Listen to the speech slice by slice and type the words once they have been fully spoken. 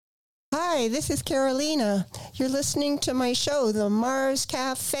Hi, this is Carolina. You're listening to my show, The Mars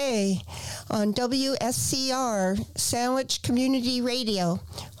Cafe, on WSCR, Sandwich Community Radio.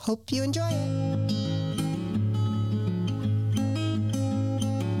 Hope you enjoy it.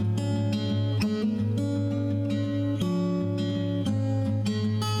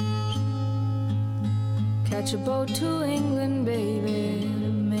 Catch a boat to England, baby,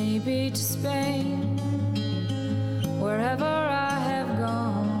 maybe to Spain. Wherever I have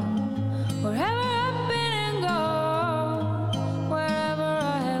gone, wherever I've been and gone, wherever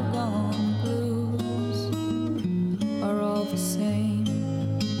I have gone, blues are all the same.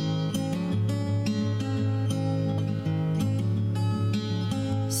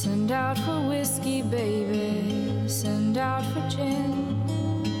 Send out for whiskey, baby, send out for gin.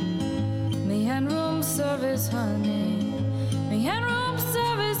 Me and room service, honey, me and room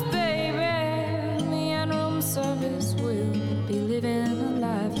service, baby, me and room service will be living a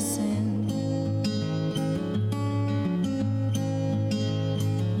life of sin.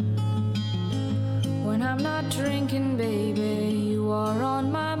 When I'm not drinking, baby, you are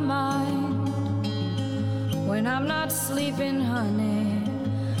on my mind. When I'm not sleeping, honey,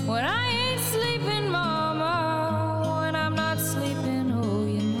 when I ain't sleeping, mama, when I'm not sleeping, oh,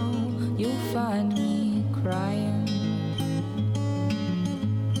 you know, you'll find me crying.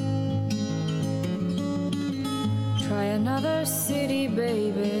 Try another city,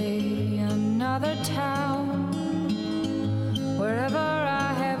 baby, another town. Wherever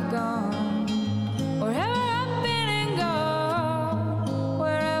I have gone, wherever I've been and gone,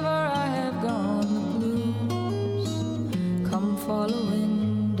 wherever I have gone, the blues come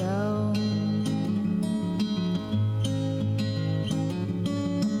following down.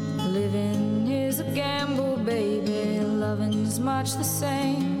 Living is a gamble, baby, loving's much the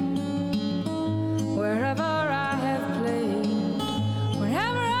same. Wherever I have played,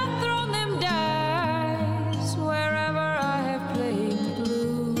 wherever I've thrown them dice, wherever I have played, the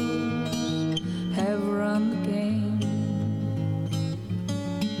blues have run the game.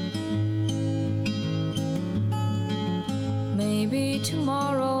 Maybe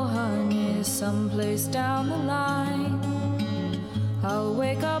tomorrow, honey, someplace down the line, I'll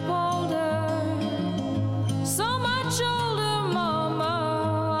wake up older, so much older,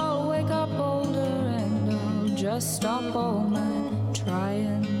 mama. I'll wake up older and I'll just stop all my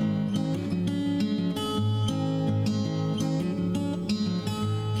trying.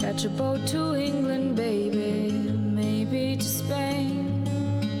 Catch a boat to England, baby, maybe to Spain.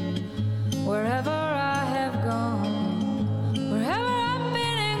 Wherever I have gone, wherever I've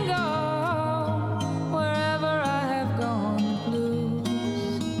been and gone, wherever I have gone, the blues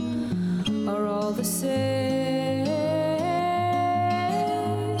are all the same.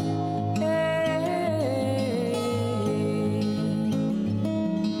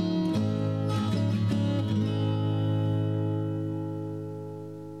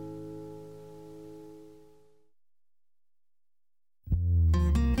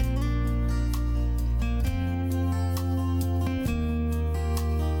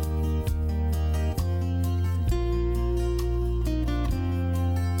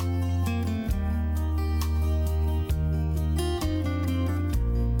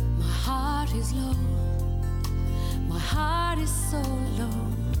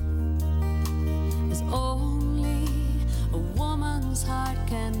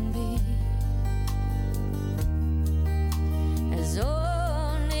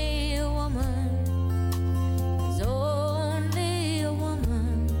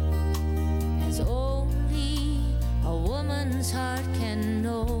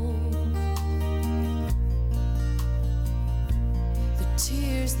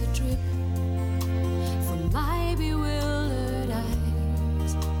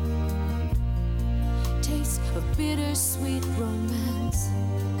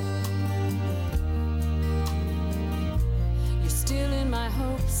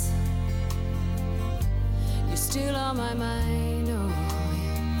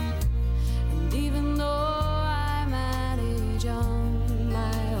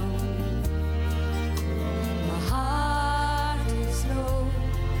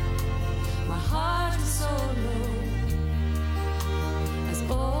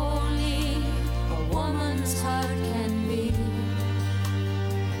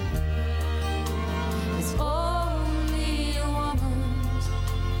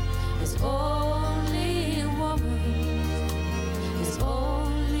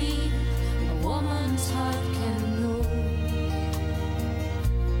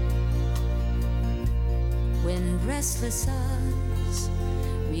 Restless eyes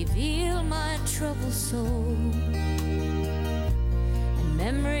reveal my troubled soul, and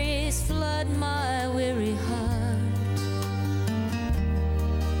memories flood guard my weary heart.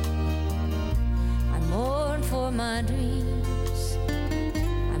 I mourn for my dreams,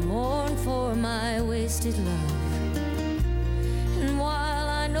 I mourn for my wasted love. And while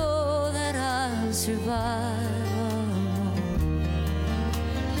I know that I'll survive,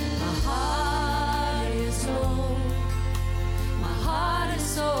 my heart is low, my heart is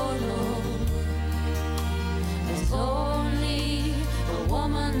so low, as only a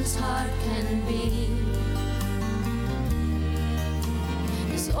woman's heart can be.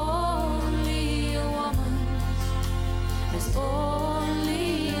 As only a woman's, as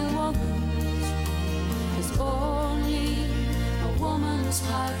only a woman's, as only a woman's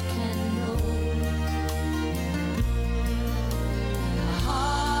heart can know. My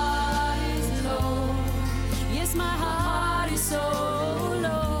heart is low, yes, my heart is so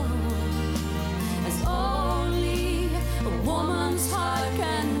low, as only a woman's heart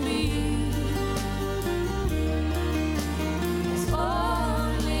can be. As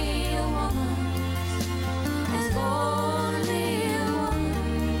only a woman's, as only a woman,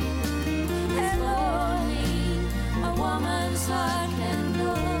 as only a woman's heart can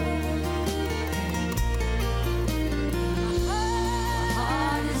know. My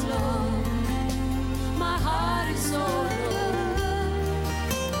heart is low, my heart is so low,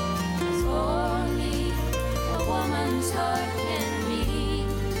 as only a woman's heart can be.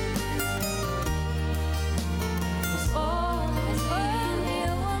 As only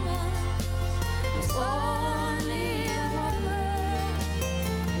a woman, as only a woman,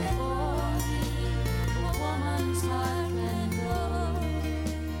 as only a woman's heart can know.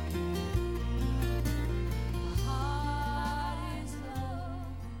 My heart is low,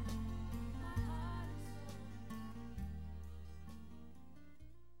 my heart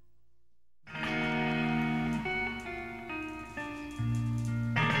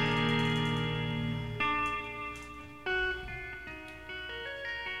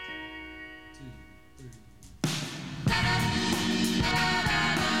is low.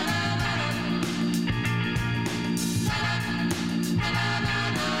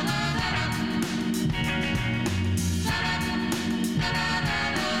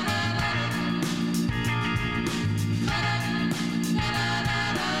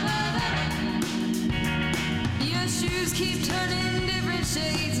 Your shoes keep turning different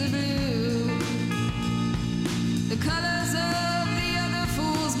shades of blue, the colors of the other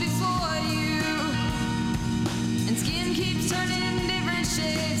fools before you, and skin keeps turning different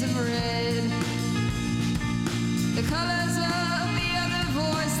shades of red, the colors of the other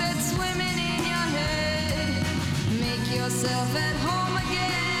voice that's swimming in your head. Make yourself at home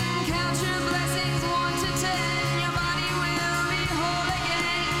again, count your blessings 1 to 10. Your body will be whole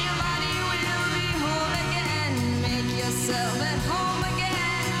again, your body will be whole again. Make yourself at home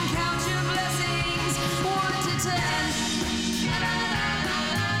again, count your blessings 1 to 10.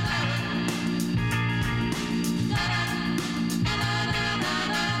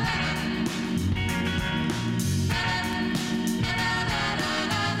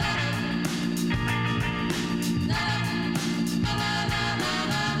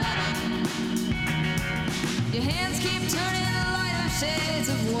 Your hands keep turning the lighter shades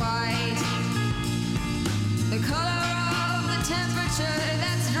of white, the color of the temperature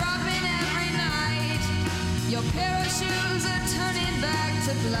that's dropping every night. Your pair of shoes are turning back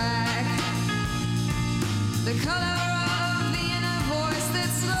to black, the color of the inner voice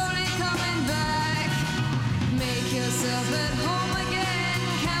that's slowly coming back. Make yourself at home again,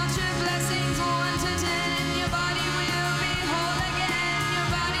 count your blessings 1 to 10. Your body will be whole again, your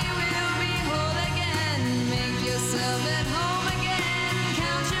body will be whole again. Make yourself at home again,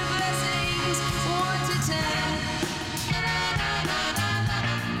 count your blessings 1 to 10.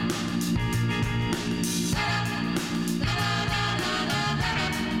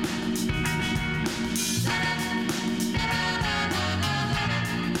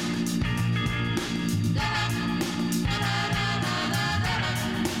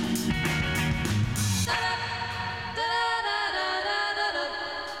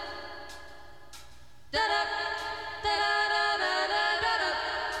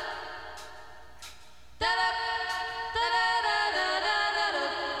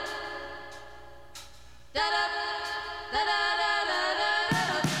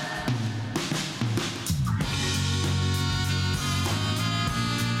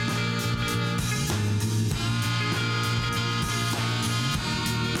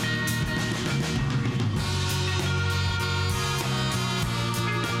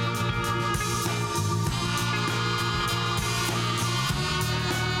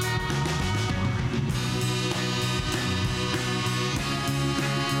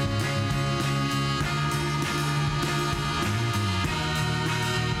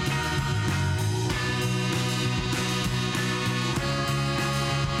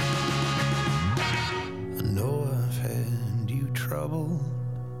 cold,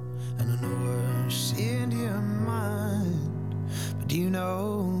 and I know I see into your mind. But do you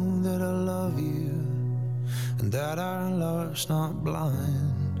know that I love you, and that our love's not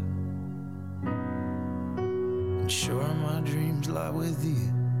blind? And sure, my dreams lie with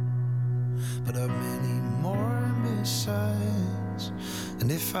you, but I've many more besides.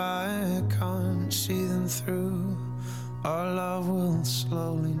 And if I can't see them through, our love will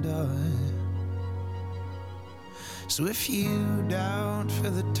slowly die. So if you doubt for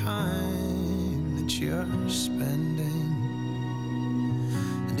the time that you're spending,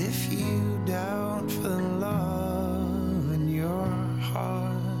 and if you doubt for the love in your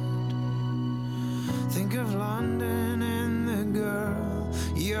heart, think of London and the girl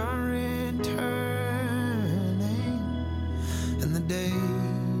you're returning, and the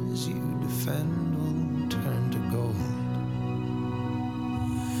days you defend will turn to gold.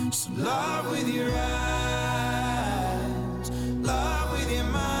 So love with your eyes, love with your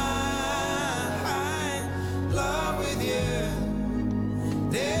mind, love with you.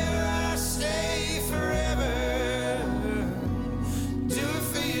 There I stay forever. Do it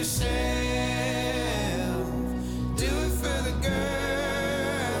for yourself, do it for the girl,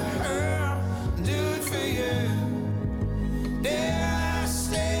 do it for you. There I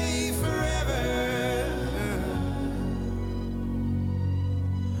stay forever.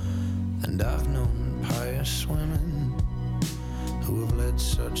 And I've known pious women who have led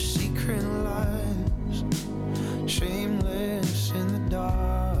such secret lives, shameless in the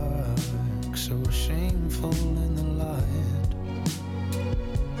dark, so shameful in the light.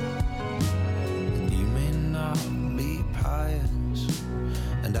 And you may not be pious,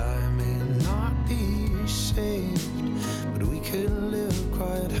 and I may not be saved, but we could live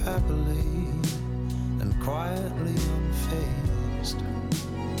quite happily and quietly unfazed.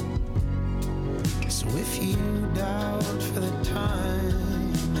 So if you doubt for the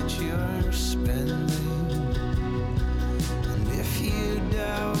time that you're spending, and if you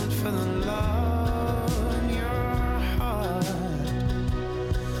doubt for the love in your heart,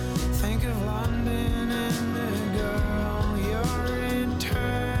 think of London and the girl you're returning,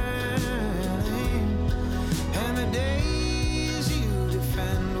 and the days you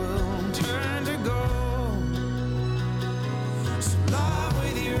defend will turn to gold. So love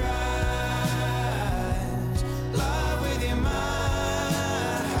with your eyes, love with your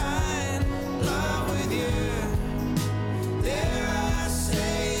mind, love with you. There I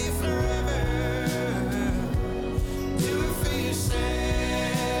stay forever. Do it for yourself,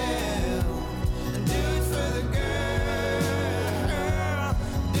 and do it for the girl,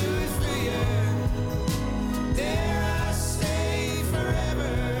 do it for you. There I stay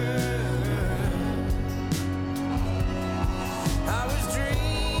forever. I was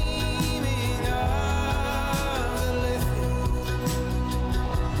dreaming of the living,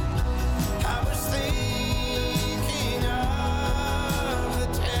 I was thinking of the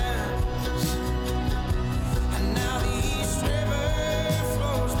Thames, and now the East River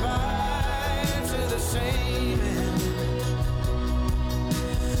flows by to the same end.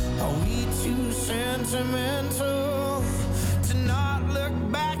 Are we too sentimental to not look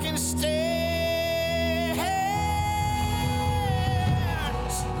back and stay?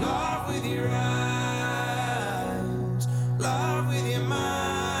 So love with your eyes, love with your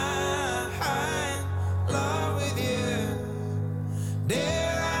mind, love with you.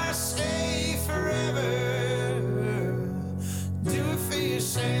 There I stay forever. Do it for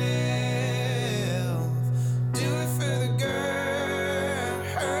yourself, do it for the girl,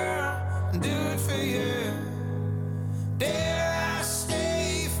 do it for you. There I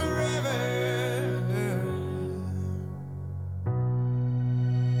stay forever.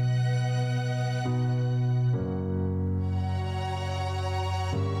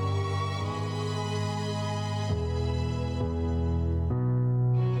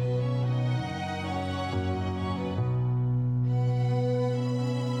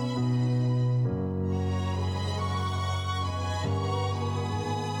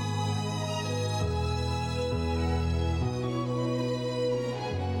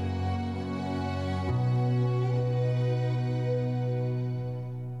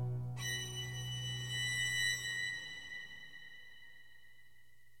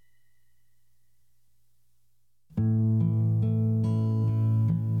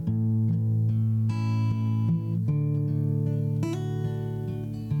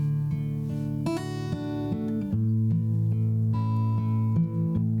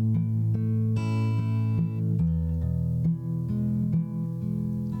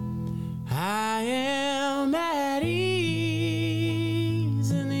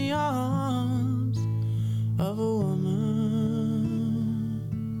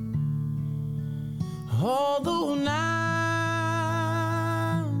 Although now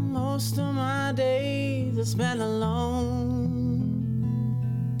most of my days I spent alone,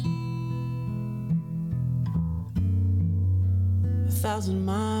 1,000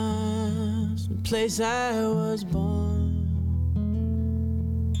 miles from the place I was born.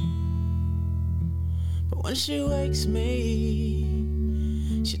 But when she wakes me,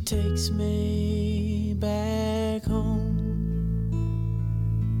 she takes me back home.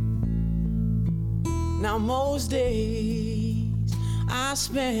 Now most days I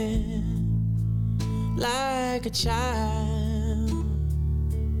spend like a child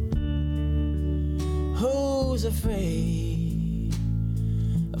who's afraid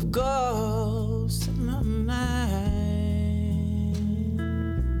of ghosts at night.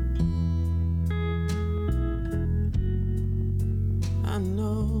 I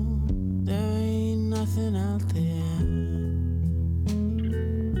know there ain't nothing out there.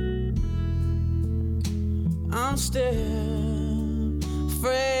 I'm still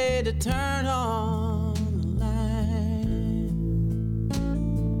afraid to turn on the light.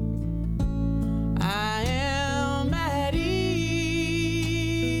 I am at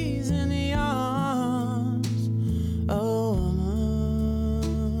ease in the arms of a woman.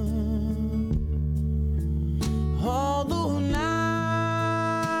 Although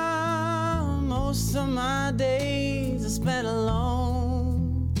now most of my days are spent alone,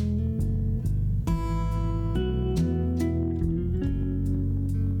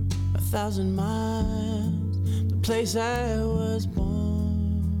 1,000 miles, the place I was born.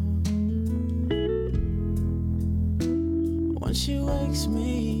 When she wakes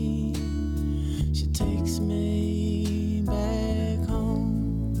me, she takes me back home.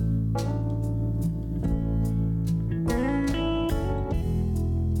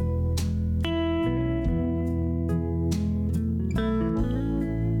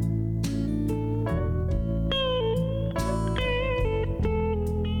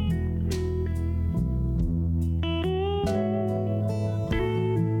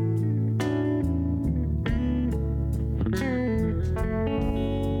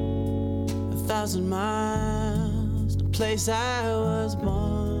 1,000 miles, the place I was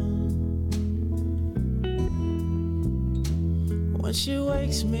born. When she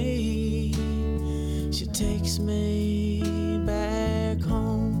wakes me, she takes me back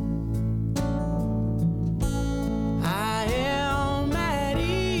home. I am at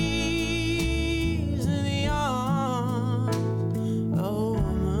ease in the arms of a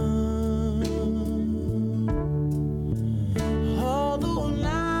woman. Although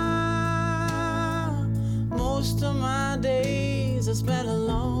now most of my days I spent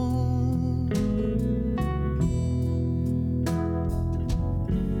alone,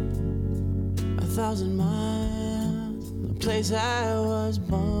 1,000 miles, the place I was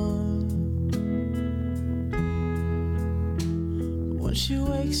born. When she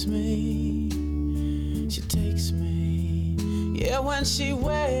wakes me, she takes me. Yeah, when she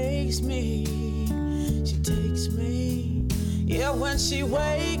wakes me, she takes me. Yeah, when she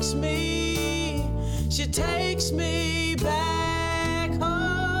wakes me, she takes me back home.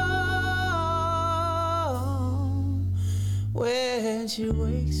 When she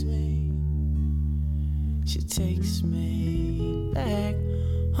wakes me, she takes me back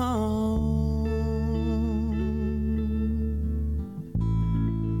home.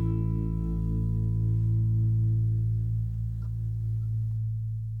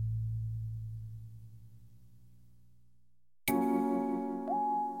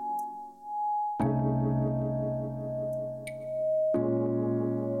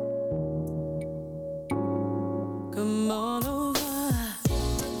 Come on over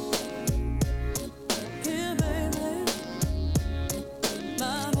here, baby,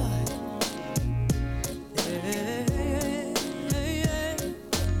 my boy. Yeah, yeah, yeah.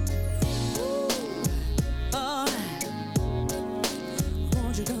 Ooh. All right,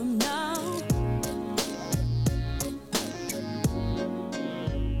 won't you come now?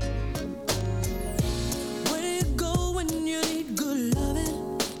 Where do you go when you need good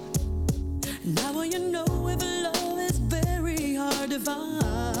loving? Now will you know if love is very hard to find?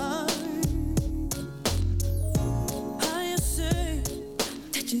 How you say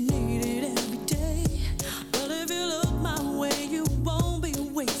that you need it every day, but if you look my way, you won't be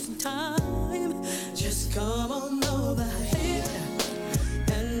wasting time. Just come on over here,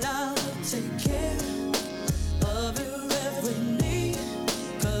 and I'll take care of your every need,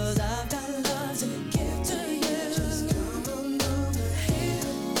 'cause I've got love to give to you. Just come on over here,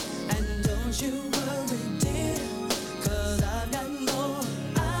 and don't you worry, dear, 'cause I've got more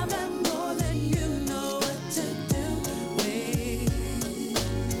than you know what to do with.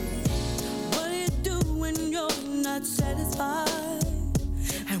 not satisfied.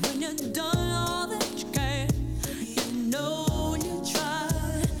 And when you've done all that you can, you know you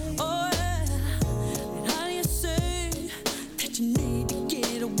tried. Oh yeah. And how do you say that you need to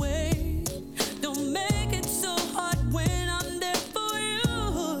get away? Don't make it so hard when I'm there for you.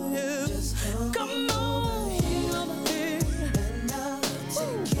 Just come on over here, and I'll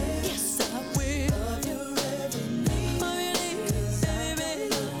take care. Yes, I will. Of your every need. Oh, you need, baby,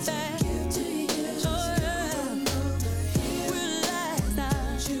 give to you. Oh yeah. Relax now.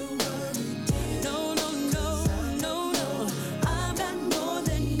 You worry, dear. No, no, no, no, no. I've got more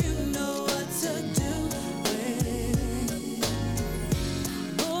than you know what to do with.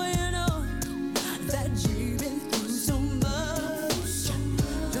 Oh, you know that you've been through so much.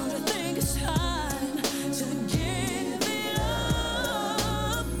 Don't you think it's time to give it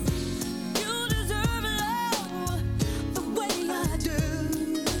up? You deserve love the way I do.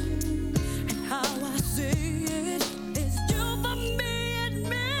 And how I see it is you for me and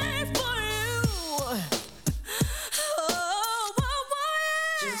me for you. Oh, yeah.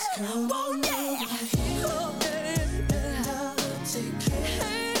 Just come on over here. Oh, yeah. And I'll take care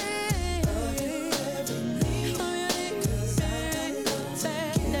of your every need. Oh, yeah. 'Cause I got nothing to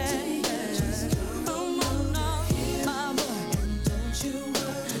give to you. Just come on now, my boy. And don't you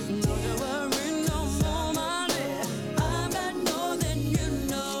worry, no more, my dear. I've got more than you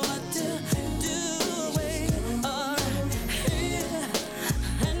know what to do with. All right,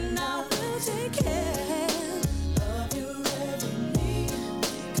 yeah. And I will take care of your every need.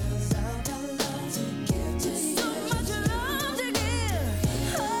 'Cause I've got love to give to you. So much love to give.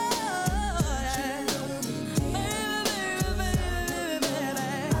 Oh, yeah. Baby, baby, baby.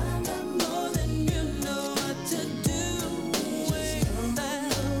 I've got more than you know what to do with that.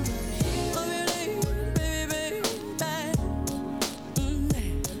 Oh, really, baby, baby.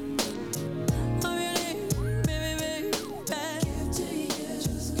 Oh, really, baby, baby. Give to you.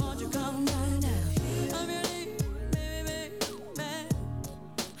 Just won't you come right now? Oh, really, baby, baby.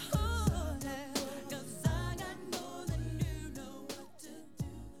 Oh, yeah. 'Cause I got more than you know what to do.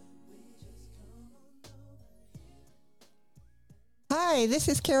 Hi, this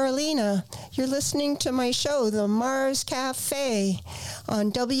is Carolina. You're listening to my show, The Mars Cafe,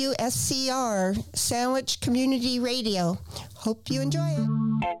 on WSCR, Sandwich Community Radio. Hope you enjoy it.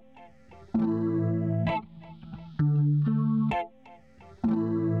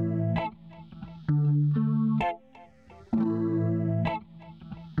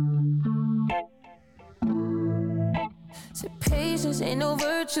 So patience ain't no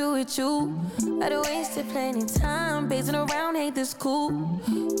virtue with you. I'd wasted plenty time pacing around, hate this cool.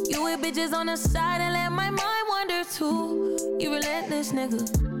 You with bitches on the side and let my mind wander too. You relentless nigga,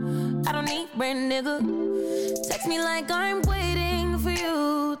 I don't need brand nigga. Text me like I'm waiting for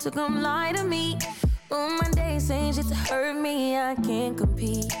you to come lie to me. On my days saying shit to hurt me, I can't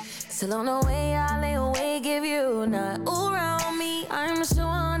compete. Still on the way, I lay awake if you not around me. I'm so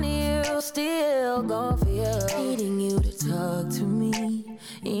on you, still go for you. Needing you to talk to me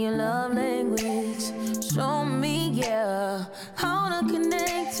in your love language. Show me, yeah, how to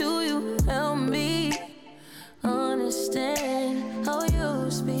connect to you. Help me understand how you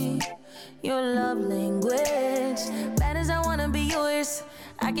speak your love language. Bad as I wanna be yours,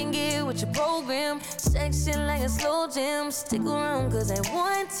 I can get with your program. Section like a slow jam. Stick around cause I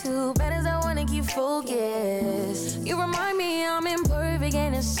want to. Bad as I wanna keep focused. You remind me I'm imperfect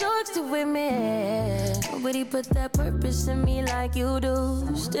and it sucks to admit. Nobody put that purpose in me like you do.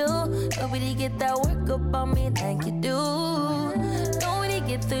 Still, nobody get that work up on me like you do. Nobody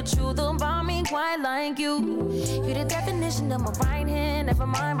get the truth about me quite like you. You're the definition of my right hand. Never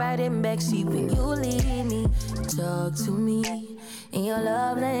mind riding backseat when you leave me. Talk to me in your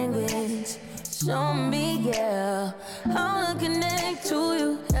love language. Show me, yeah, how to connect to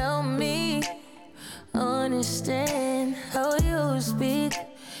you. Help me understand how you speak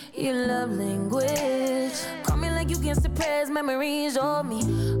your love language. Call me like you can suppress memories of me.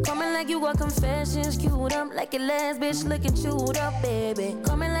 Call me like you got confessions queued up, like your last bitch looking chewed up, baby.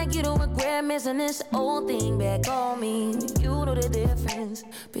 Call me like you don't regret missing this old thing back on me. You know the difference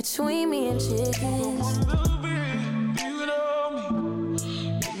between me and chickens. You know me.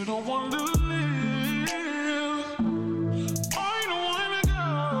 You don't want to live. I don't wanna go.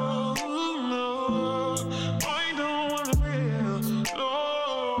 No, I don't wanna live. No.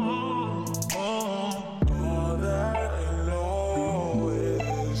 All that I know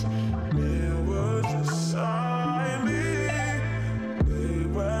is mirrors inside me. They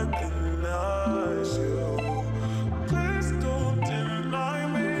recognize you. Please don't deny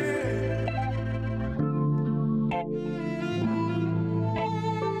me.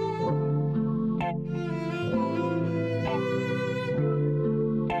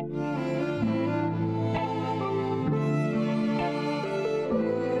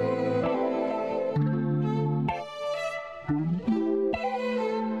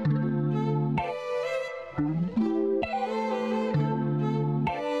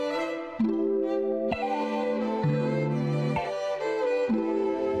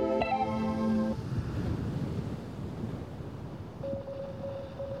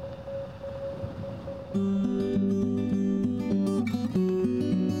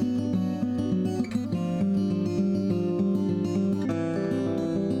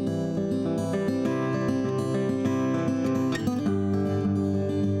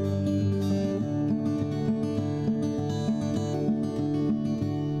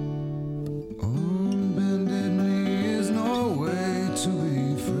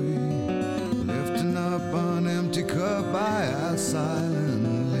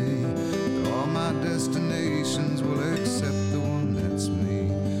 destinations will accept the one that's me,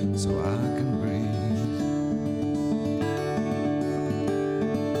 so I can breathe.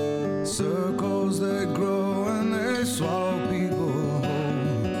 Circles they grow and they swallow people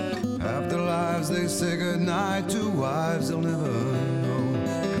whole. Half their lives they say goodnight to wives they'll never know.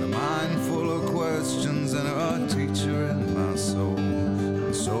 And a mind full of questions and a teacher in my soul.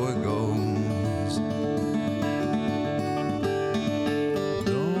 And so it goes.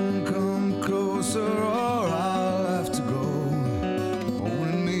 Don't come closer or I'll have to go.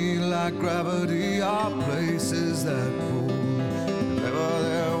 Holding me like gravity are places that pull. If ever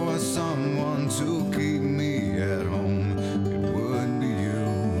there was someone to keep me at home, it would be you.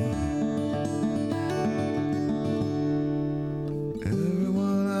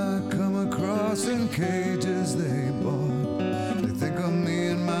 Everyone I come across in cages they bought, they think of me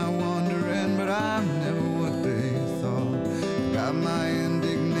and my wandering, but I'm never what they thought. Got my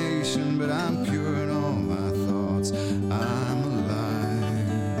indignation, but I'm pure in all my thoughts. I'm alive.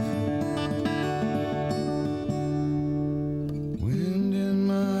 Wind in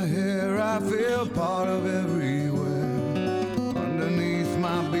my hair, I feel part of everywhere. Underneath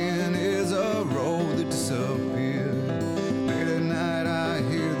my being is a road that disappeared. Late at night I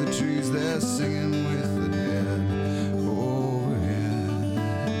hear the trees, they're singing with the dead overhead.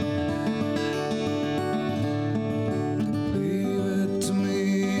 Leave it to me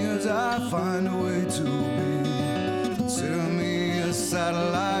as I find a way to be. Consider me a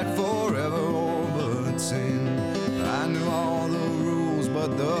satellite forever orbiting. I knew all the rules, but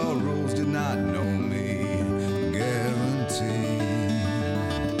the rules did not know me. Guaranteed.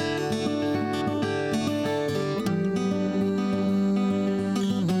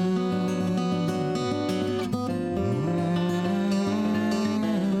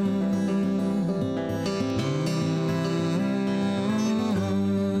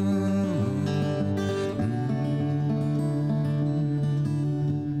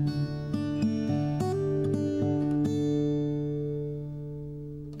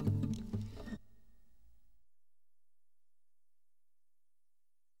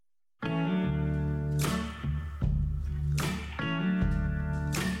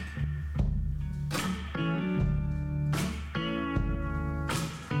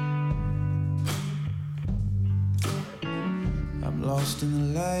 I'm lost in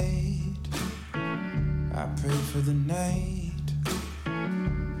the light. I pray for the night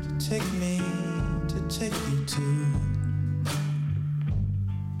to take me, to take you to.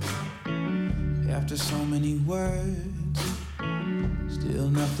 After so many words, still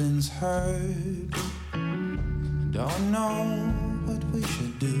nothing's heard. Don't know what we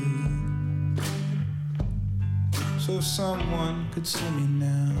should do. So if someone could see me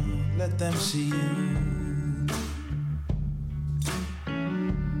now, let them see you.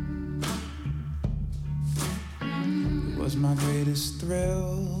 It was my greatest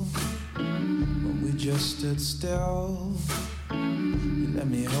thrill when we just stood still. You let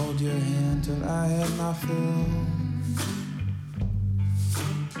me hold your hand till I had my fill.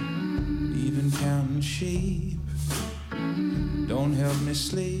 Even counting sheep don't help me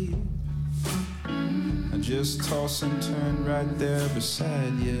sleep. I just toss and turn right there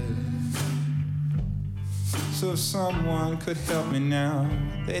beside you. So if someone could help me now,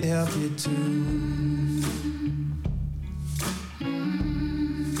 they'd help you too.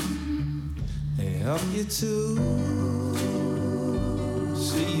 They help you to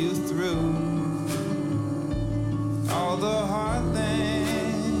see you through all the hard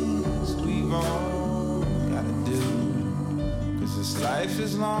things we've all gotta do. 'Cause this life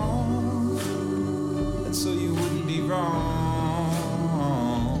is long, and so you wouldn't be wrong.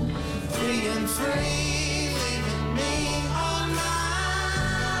 Being free, leaving me on my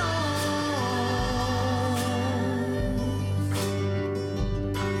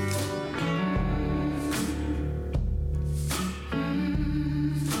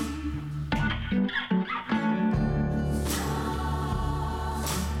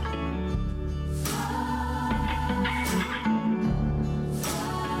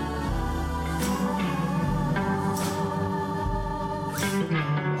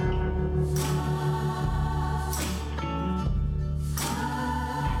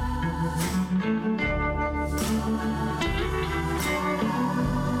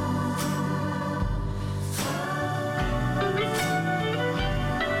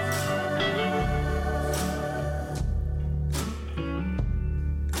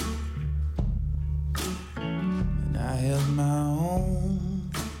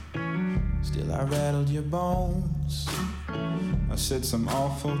bones. I said some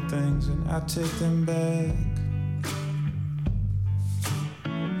awful things and I take them back.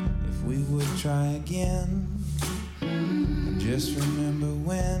 If we would try again. And just remember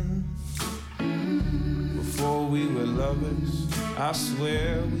when, before we were lovers, I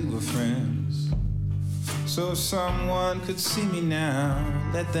swear we were friends. So if someone could see me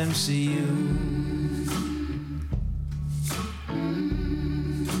now, let them see you.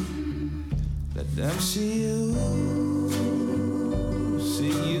 Let them see you,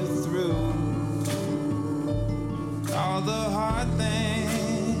 see you through all the hard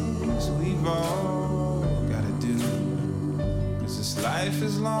things we've all gotta do. 'Cause this life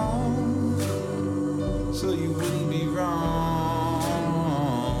is long, so you wouldn't be wrong.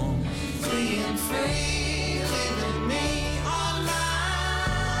 Being free, leaving me on my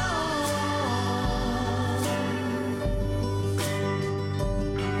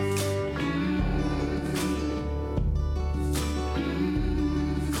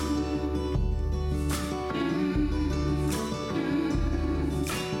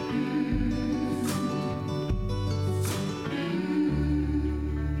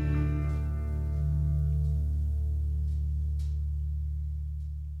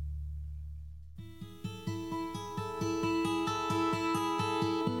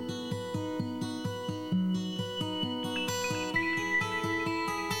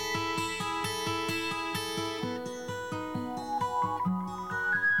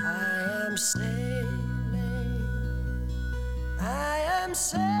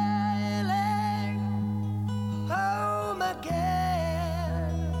sailing home again,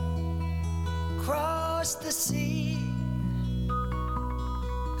 across the sea.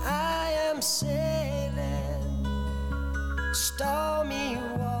 I am sailing stormy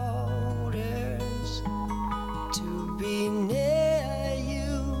waters to be near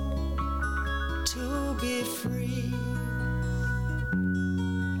you, to be free.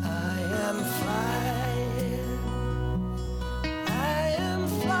 I am flying.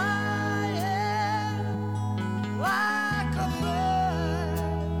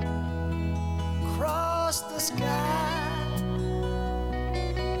 The sky,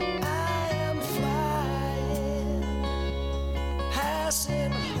 I am flying,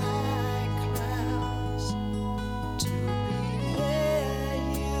 passing high clouds to be near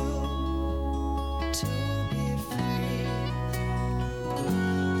you, to be free.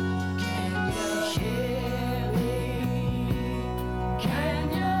 Can you hear me? Can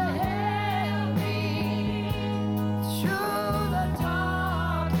you hear me through the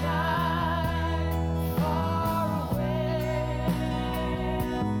dark night?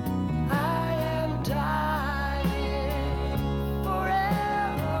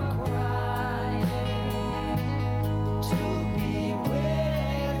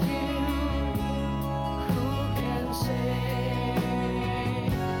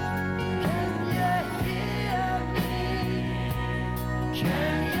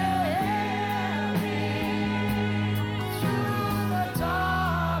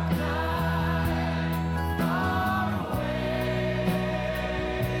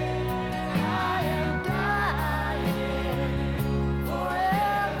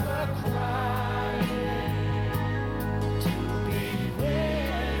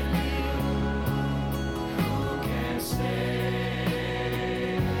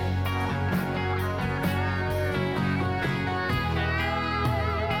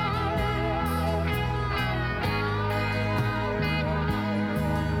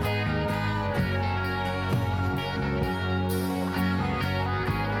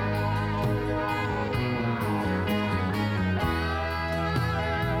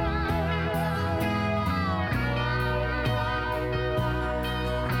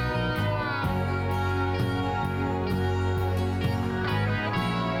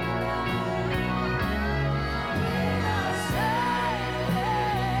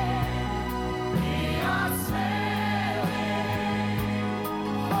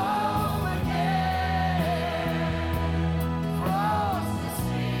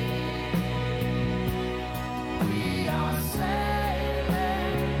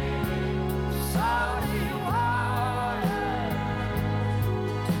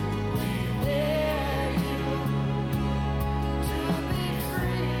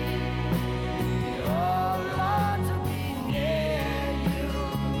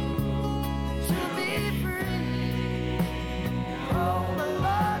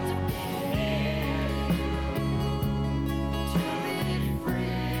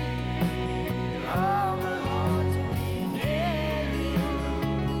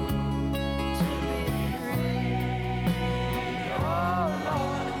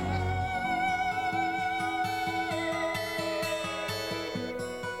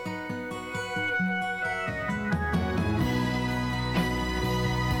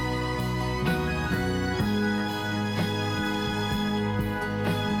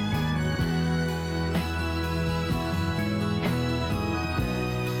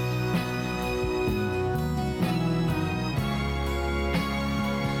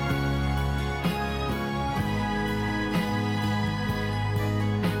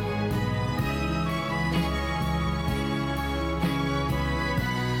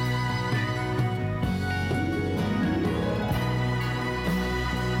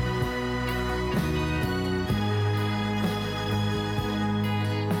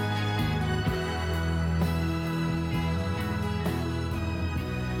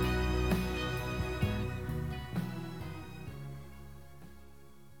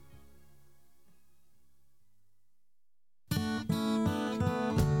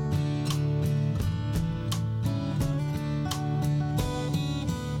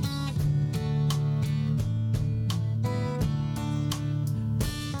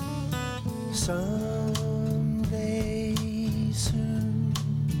 Someday soon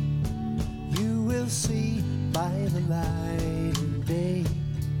you will see by the light of day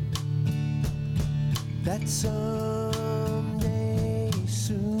that someday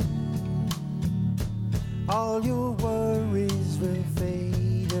soon all your worries will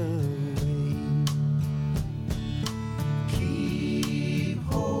fade away. Keep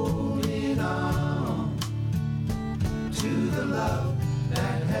holding on to the love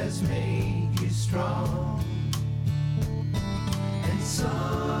that has made you strong, and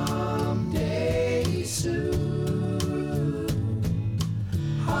someday soon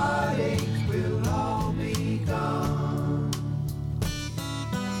heartache will all be gone.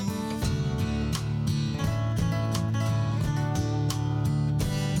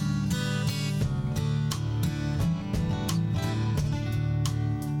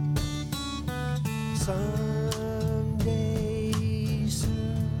 Someday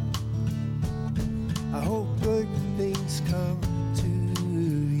soon I hope good things come to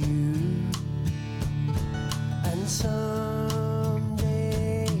you, and someday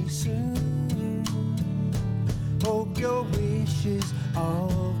soon hope your wishes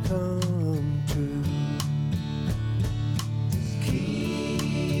all come true.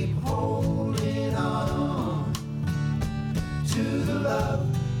 Keep holding on to the love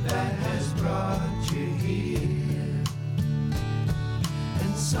that has brought you here,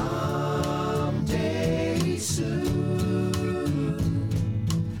 and someday soon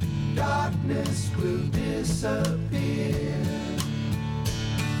darkness will disappear.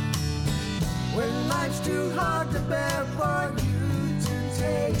 When life's too hard to bear for you to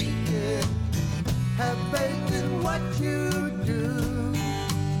take it, have faith in what you do.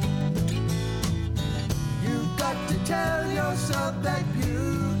 You've got to tell yourself that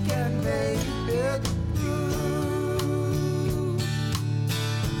you can make it through.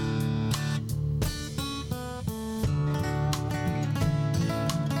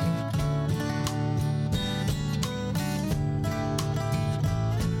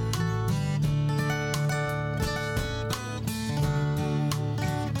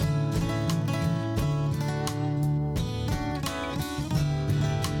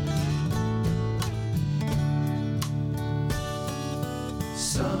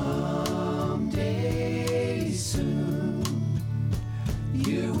 Someday soon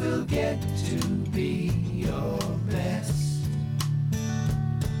you will get to be your best,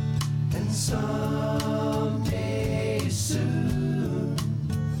 and someday soon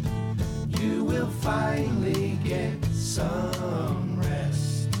you will finally get some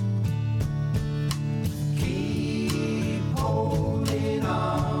rest. Keep holding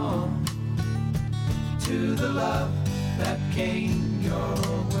on to the love that came your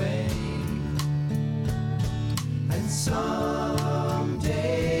way, and someday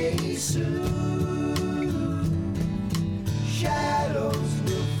soon shadows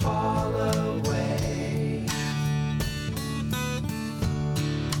will fall away.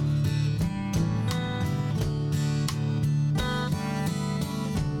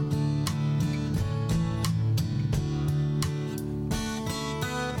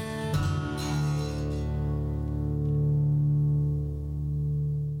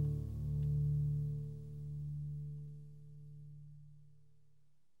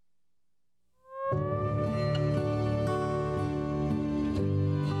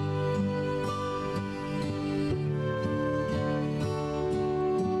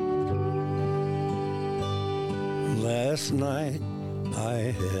 Last night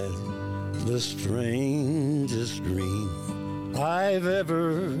I had the strangest dream I've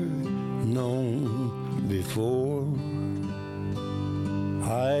ever known before.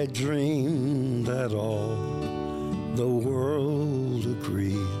 I dreamed that all the world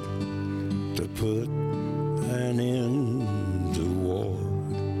agreed to put an end to war.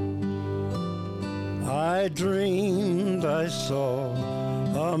 I dreamed I saw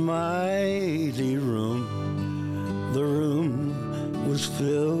a mighty room. The room was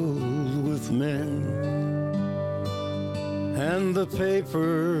filled with men, and the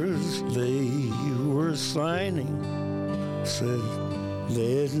papers they were signing said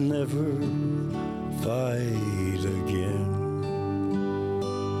they'd never fight again.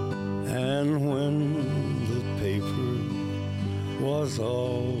 And when the paper was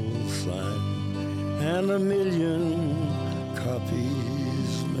all signed and 1,000,000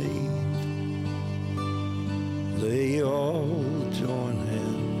 copies made, they all joined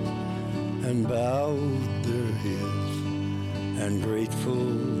hands and bowed their heads, and grateful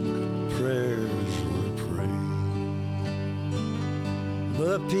prayers were prayed.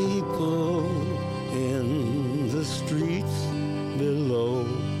 The people in the streets below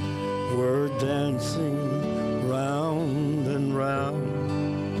were dancing round and round,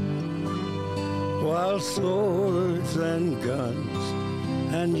 while swords and guns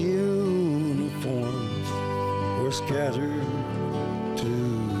and uniforms were scattered to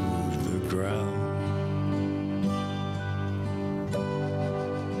the ground.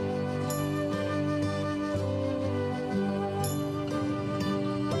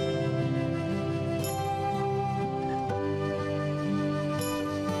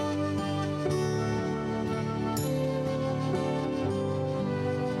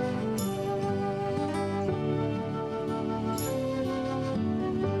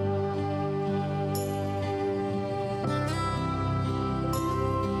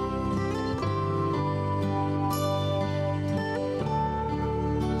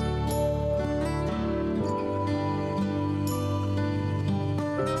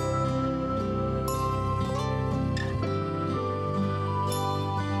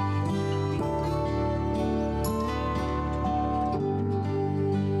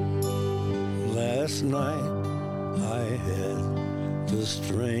 Last night I had the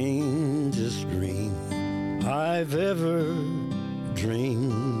strangest dream I've ever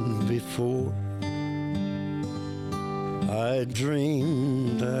dreamed before. I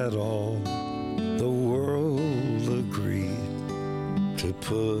dreamed that all the world agreed to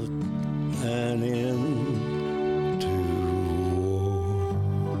put an end to war.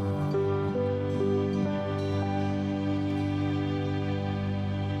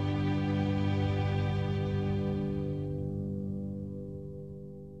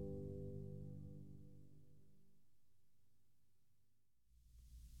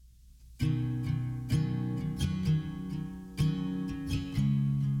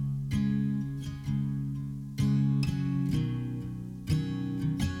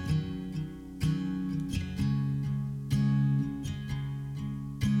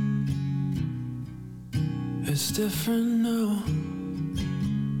 It's different now.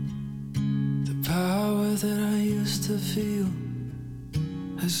 The power that I used to feel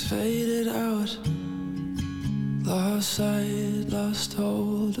has faded out. Lost sight, lost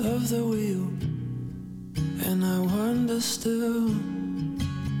hold of the wheel. And I wonder still,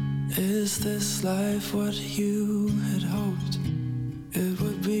 is this life what you had hoped it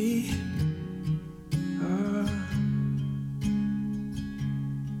would be?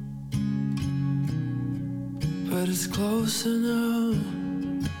 But it's closer now.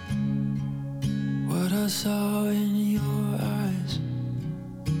 What I saw in your eyes,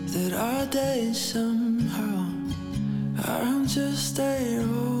 that our days somehow aren't just a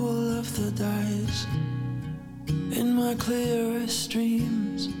roll of the dice. In my clearest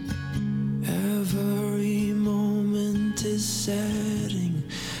dreams, every moment is setting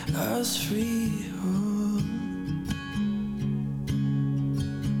us free.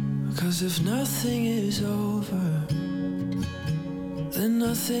 Cause if nothing is over, then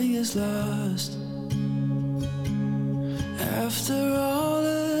nothing is lost. After all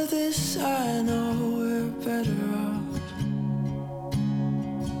of this, I know we're better off.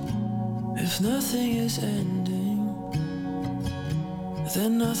 If nothing is ending,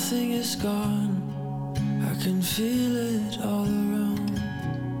 then nothing is gone. I can feel it all around.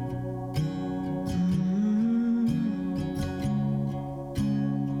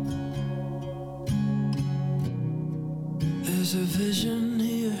 There's a vision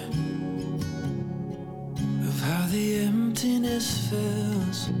here of how the emptiness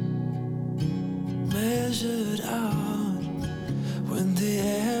fills, measured out when the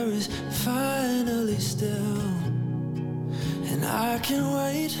air is finally still. And I can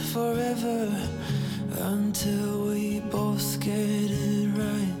wait forever until we both get it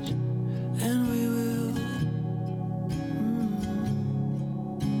right, and we will.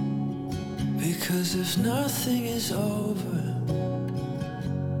 Because if nothing is over,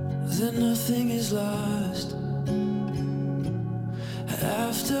 then nothing is lost.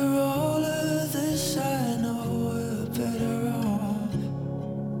 After all of this, I know we're better off.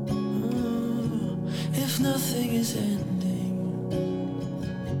 If nothing is ending,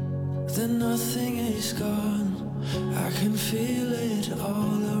 then nothing is gone. I can feel it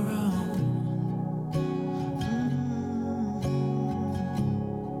all around.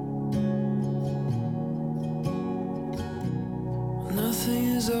 Nothing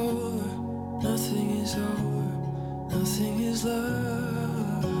is over, nothing is over, nothing is lost.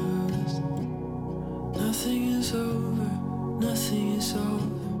 Nothing is over, nothing is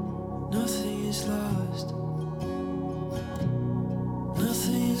over, nothing is lost.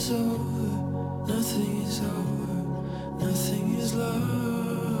 Nothing is over, nothing is over, nothing is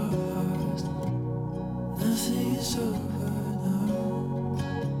lost. Nothing is over now.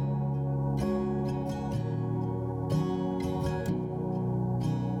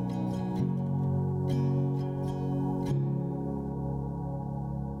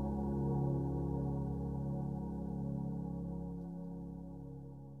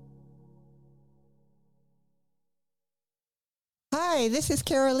 Hi, this is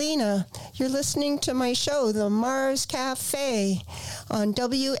Carolina. You're listening to my show, The Mars Cafe, on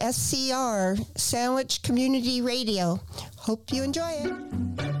WSCR, Sandwich Community Radio. Hope you enjoy it.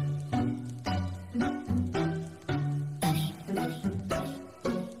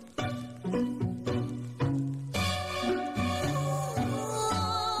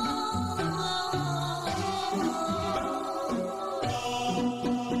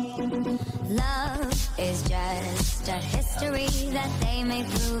 That they may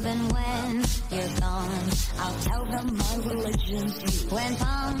prove, and when you're gone, I'll tell them my religion's you. When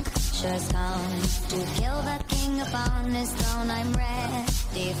punctures come to kill the king upon his throne, I'm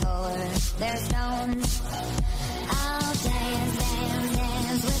ready for their stones. I'll dance, dance,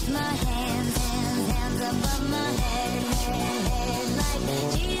 dance with my hands, hands, hands above my head, head, head. Like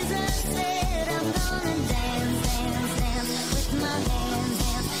Jesus said, I'm gonna dance, dance, dance with my hands,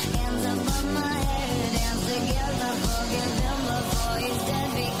 hands, hands above my head. Dance together, forgive him before he's dead,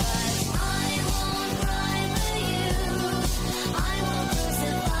 because I won't cry for you. I won't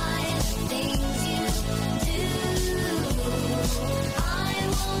crucify the things you do. I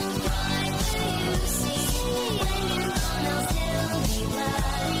won't cry for you. See, when you're gone, I'll still be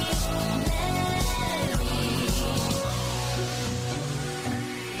bloody Mary.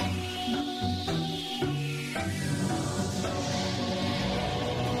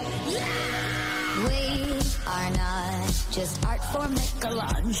 We are not just art for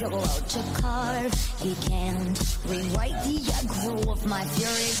Michelangelo to carve. He can't rewrite the aggro of my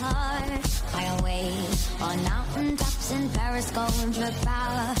fury heart. I wait on mountaintops in Paris, going for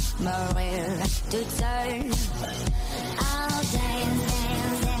power, Maria to turn. I'll dance,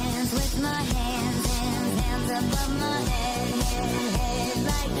 dance, dance with my hands, hands, hands above my head, head, head.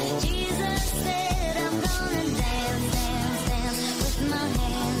 Like Jesus said, I'm gonna dance, dance, dance with my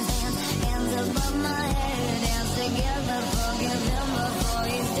hands, hands, hands above my head. Dance together, forgive him before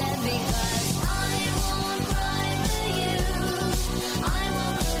he's dead, because I won't cry for you. I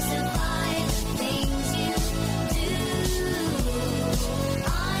won't crucify the things you do.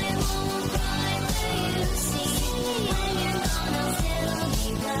 I won't cry for you. See, when you're gone, I'll still be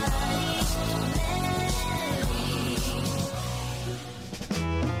bloody Mary.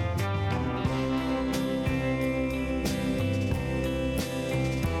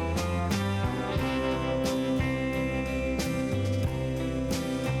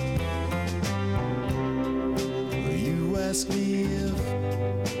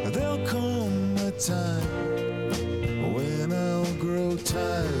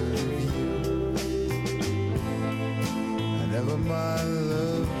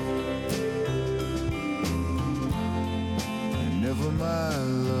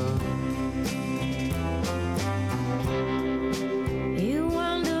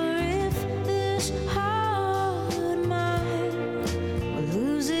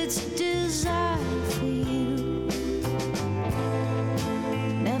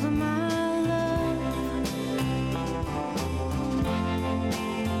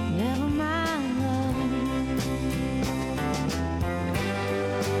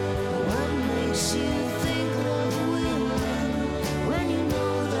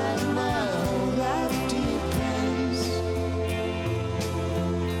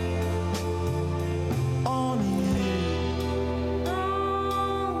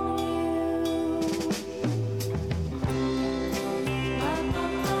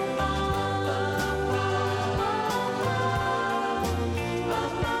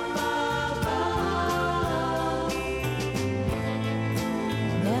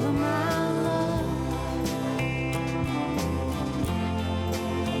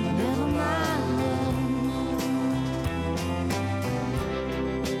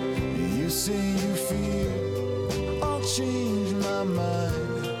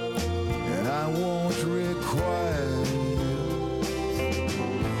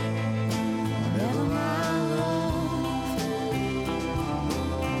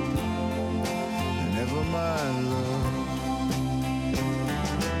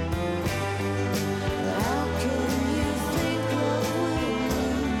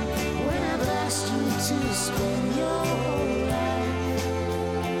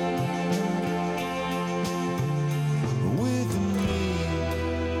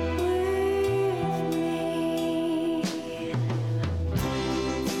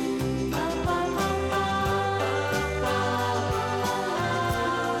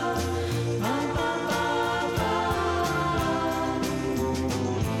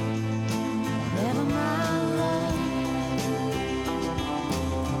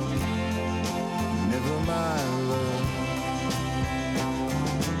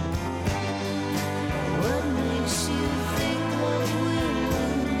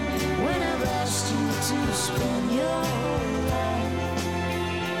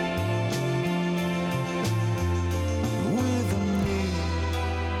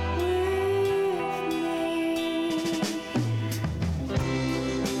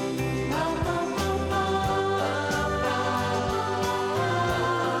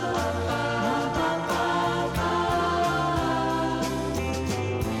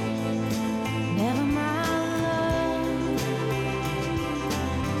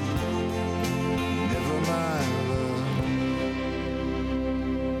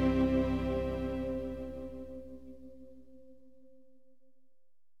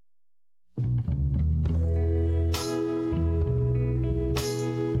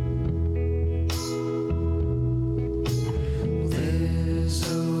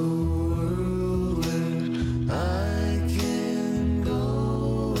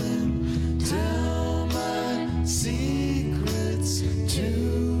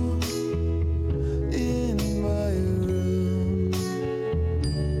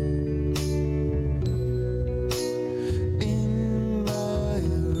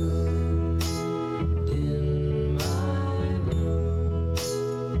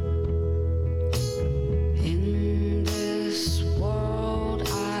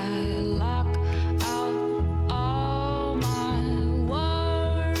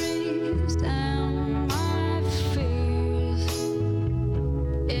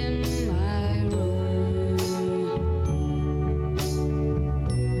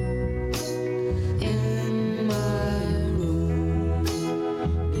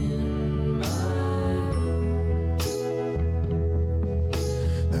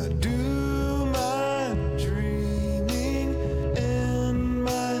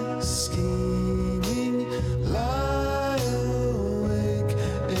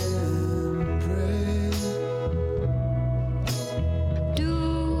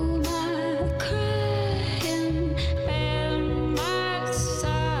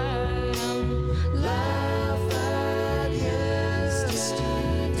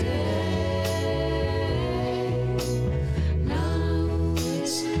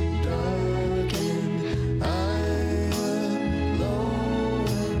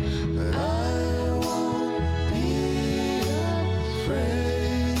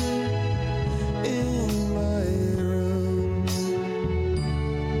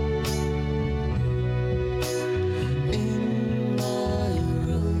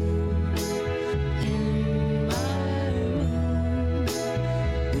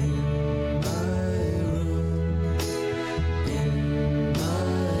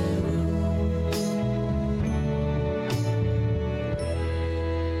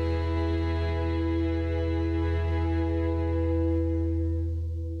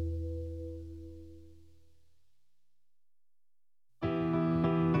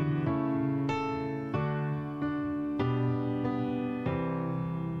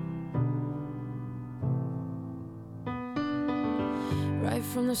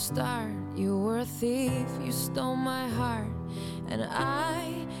 from the start. You were a thief, you stole my heart, and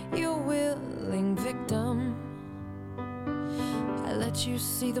I, your willing victim. I let you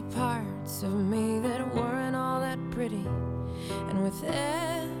see the parts of me that weren't all that pretty, and with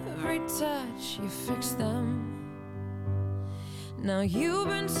every touch you fixed them. Now you've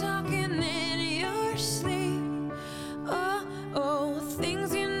been talking in your sleep. Oh, oh,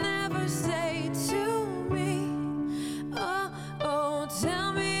 things you never say to me. Oh, oh,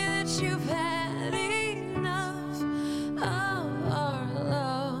 tell me that you've had